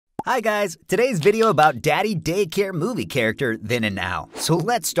Hi guys, today's video about daddy daycare movie character Then and Now. So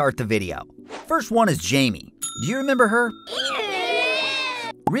let's start the video. First one is Jamie. Do you remember her?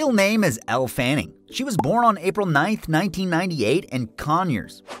 Real name is Elle Fanning. She was born on April 9th, 1998 in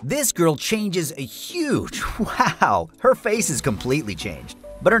Conyers. This girl changes a huge, wow, her face is completely changed,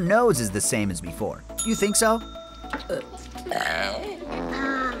 but her nose is the same as before. Do you think so?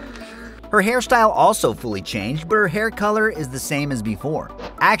 Her hairstyle also fully changed, but her hair color is the same as before.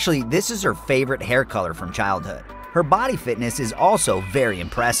 Actually, this is her favorite hair color from childhood. Her body fitness is also very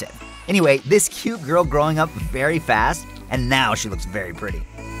impressive. Anyway, this cute girl growing up very fast, and now she looks very pretty.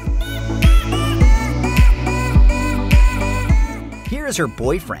 Here is her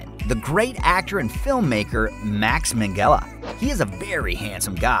boyfriend, the great actor and filmmaker Max Minghella. He is a very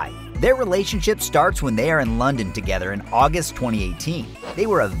handsome guy. Their relationship starts when they are in London together in August 2018. They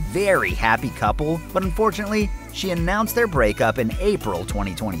were a very happy couple, but unfortunately, she announced their breakup in April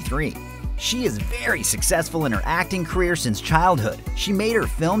 2023. She is very successful in her acting career since childhood. She made her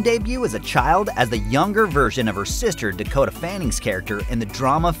film debut as a child as the younger version of her sister Dakota Fanning's character in the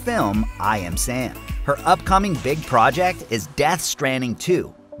drama film I Am Sam. Her upcoming big project is Death Stranding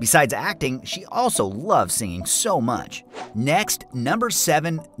 2. Besides acting, she also loves singing so much. Next, number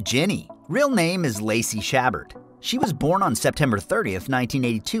 7, Ginny. Real name is Lacey Chabert. She was born on September 30th,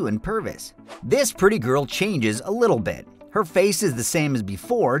 1982 in Purvis. This pretty girl changes a little bit. Her face is the same as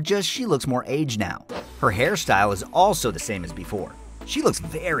before, just she looks more aged now. Her hairstyle is also the same as before. She looks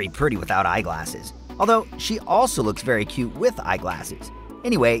very pretty without eyeglasses, although she also looks very cute with eyeglasses.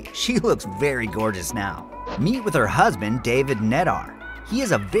 Anyway, she looks very gorgeous now. Meet with her husband, David Nedar. He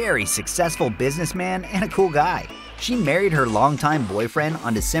is a very successful businessman and a cool guy. She married her longtime boyfriend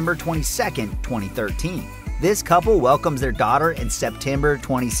on December 22nd, 2013. This couple welcomes their daughter in September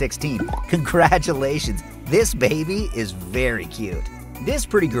 2016. Congratulations, this baby is very cute. This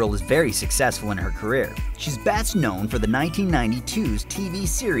pretty girl is very successful in her career. She's best known for the 1992's TV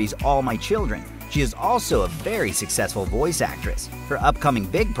series All My Children. She is also a very successful voice actress. Her upcoming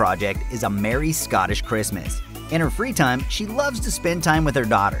big project is A Merry Scottish Christmas. In her free time, she loves to spend time with her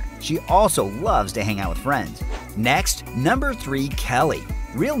daughter. She also loves to hang out with friends. Next, number 3, Kelly.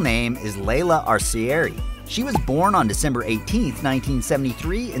 Real name is Layla Arcieri. She was born on December 18th,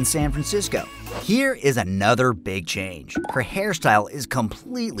 1973 in San Francisco. Here is another big change. Her hairstyle is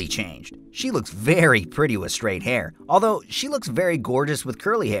completely changed. She looks very pretty with straight hair, although she looks very gorgeous with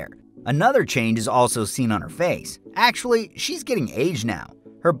curly hair. Another change is also seen on her face. Actually, she's getting aged now.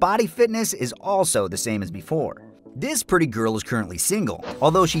 Her body fitness is also the same as before. This pretty girl is currently single,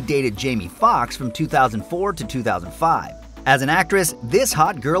 although she dated Jamie Foxx from 2004 to 2005. As an actress, this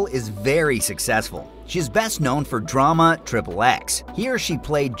hot girl is very successful. She is best known for drama XXX. Here she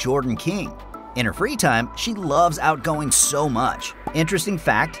played Jordan King. In her free time, she loves outgoing so much. Interesting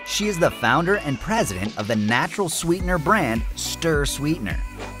fact, she is the founder and president of the natural sweetener brand Stir Sweetener.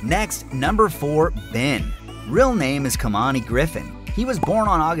 Next, number 4, Ben. Real name is Kamani Griffin. He was born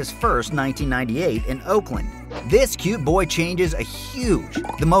on August 1st, 1998 in Oakland. This cute boy changes a huge.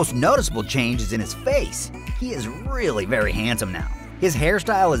 The most noticeable change is in his face. He is really very handsome now. His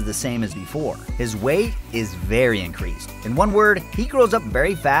hairstyle is the same as before. His weight is very increased. In one word, he grows up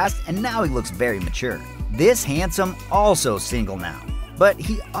very fast and now he looks very mature. This handsome also single now, but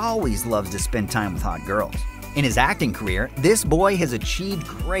he always loves to spend time with hot girls. In his acting career, this boy has achieved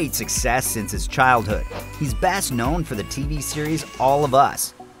great success since his childhood. He's best known for the TV series All of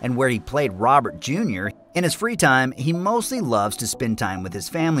Us, and where he played Robert Jr. In his free time, he mostly loves to spend time with his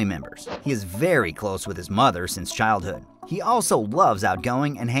family members. He is very close with his mother since childhood. He also loves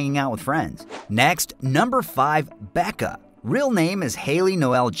outgoing and hanging out with friends. Next, number 5, Becca. Real name is Haley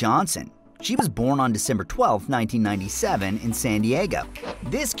Noel Johnson. She was born on December 12, 1997 in San Diego.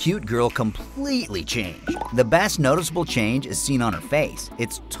 This cute girl completely changed. The best noticeable change is seen on her face.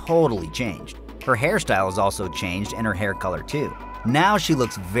 It's totally changed. Her hairstyle has also changed and her hair color too. Now she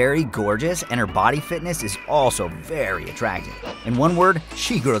looks very gorgeous and her body fitness is also very attractive. In one word,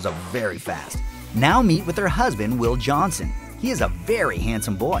 she grows up very fast. Now meet with her husband, Will Johnson. He is a very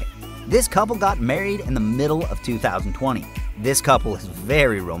handsome boy. This couple got married in the middle of 2020. This couple is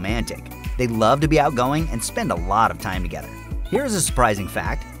very romantic. They love to be outgoing and spend a lot of time together. Here's a surprising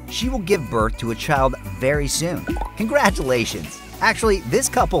fact. She will give birth to a child very soon. Congratulations! Actually, this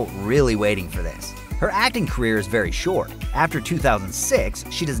couple really waiting for this. Her acting career is very short. After 2006,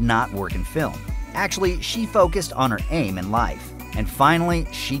 she does not work in film. Actually, she focused on her aim in life. And finally,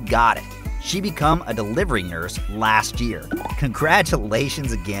 she got it. She became a delivery nurse last year.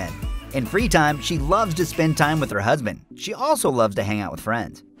 Congratulations again. In free time, she loves to spend time with her husband. She also loves to hang out with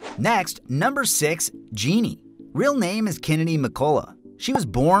friends. Next, number 6, Jeannie. Real name is Kennedy McCullough. She was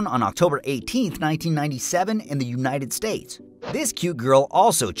born on October 18, 1997 in the United States. This cute girl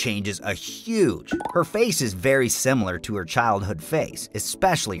also changes a huge. Her face is very similar to her childhood face,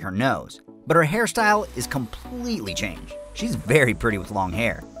 especially her nose. But her hairstyle is completely changed. She's very pretty with long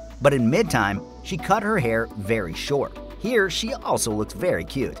hair. But in mid-time, she cut her hair very short. Here, she also looks very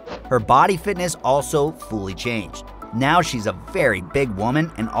cute. Her body fitness also fully changed. Now she's a very big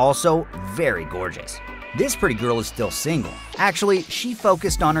woman and also very gorgeous. This pretty girl is still single. Actually, she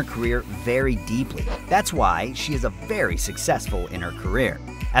focused on her career very deeply. That's why she is very successful in her career.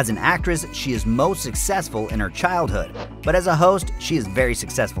 As an actress, she is most successful in her childhood, but as a host, she is very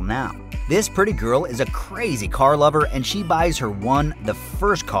successful now. This pretty girl is a crazy car lover and she buys her the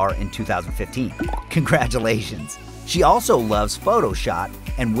first car in 2015. Congratulations! She also loves Photoshop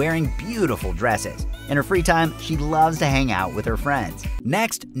and wearing beautiful dresses. In her free time, she loves to hang out with her friends.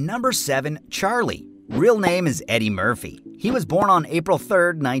 Next, number 7, Charlie. Real name is Eddie Murphy. He was born on April 3,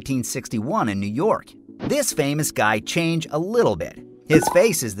 1961 in New York. This famous guy changed a little bit. His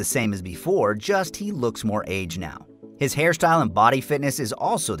face is the same as before, just he looks more aged now. His hairstyle and body fitness is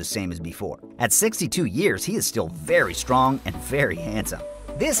also the same as before. At 62 years, he is still very strong and very handsome.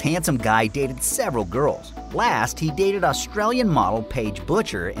 This handsome guy dated several girls. Last, he dated Australian model Paige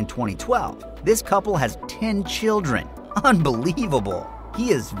Butcher in 2012. This couple has 10 children. Unbelievable!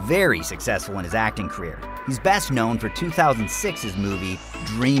 He is very successful in his acting career. He's best known for 2006's movie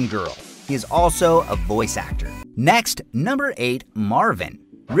Dreamgirl. He is also a voice actor. Next, number 8, Marvin.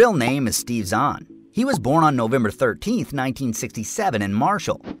 Real name is Steve Zahn. He was born on November 13, 1967 in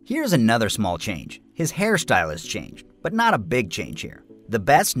Marshall. Here's another small change. His hairstyle has changed, but not a big change here. The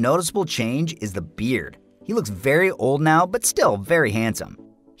best noticeable change is the beard. He looks very old now, but still very handsome.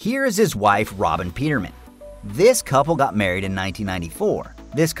 Here is his wife, Robin Peterman. This couple got married in 1994.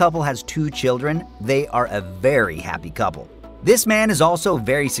 This couple has 2 children. They are a very happy couple. This man is also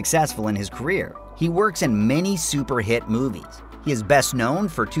very successful in his career. He works in many super hit movies. He is best known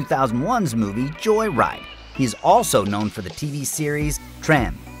for 2001's movie Joyride. He is also known for the TV series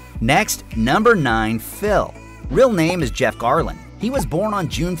Trem. Next, number 9, Phil. Real name is Jeff Garlin. He was born on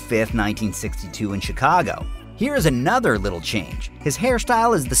June 5, 1962 in Chicago. Here is another little change. His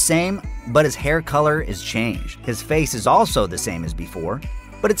hairstyle is the same, but his hair color is changed. His face is also the same as before,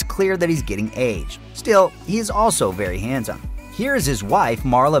 but it's clear that he's getting aged. Still, he is also very handsome. Here is his wife,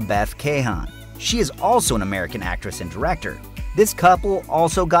 Marla Beth Cahan. She is also an American actress and director. This couple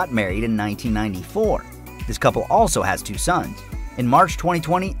also got married in 1994. This couple also has 2 sons. In March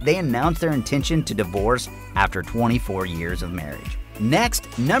 2020, they announced their intention to divorce after 24 years of marriage.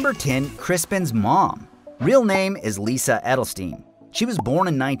 Next, number 10, Crispin's mom. Real name is Lisa Edelstein. She was born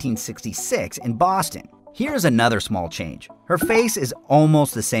in 1966 in Boston. Here's another small change. Her face is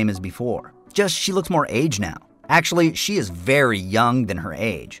almost the same as before, just she looks more aged now. Actually, she is very young than her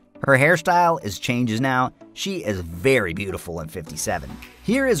age. Her hairstyle changes now. She is very beautiful at 57.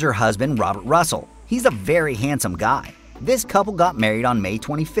 Here is her husband, Robert Russell. He's a very handsome guy. This couple got married on May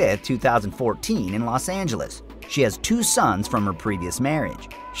 25, 2014 in Los Angeles. She has 2 sons from her previous marriage.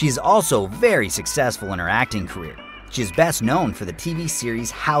 She is also very successful in her acting career. She is best known for the TV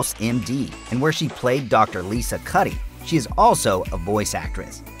series House MD, and where she played Dr. Lisa Cuddy. She is also a voice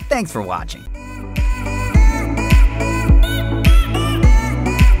actress. Thanks for watching.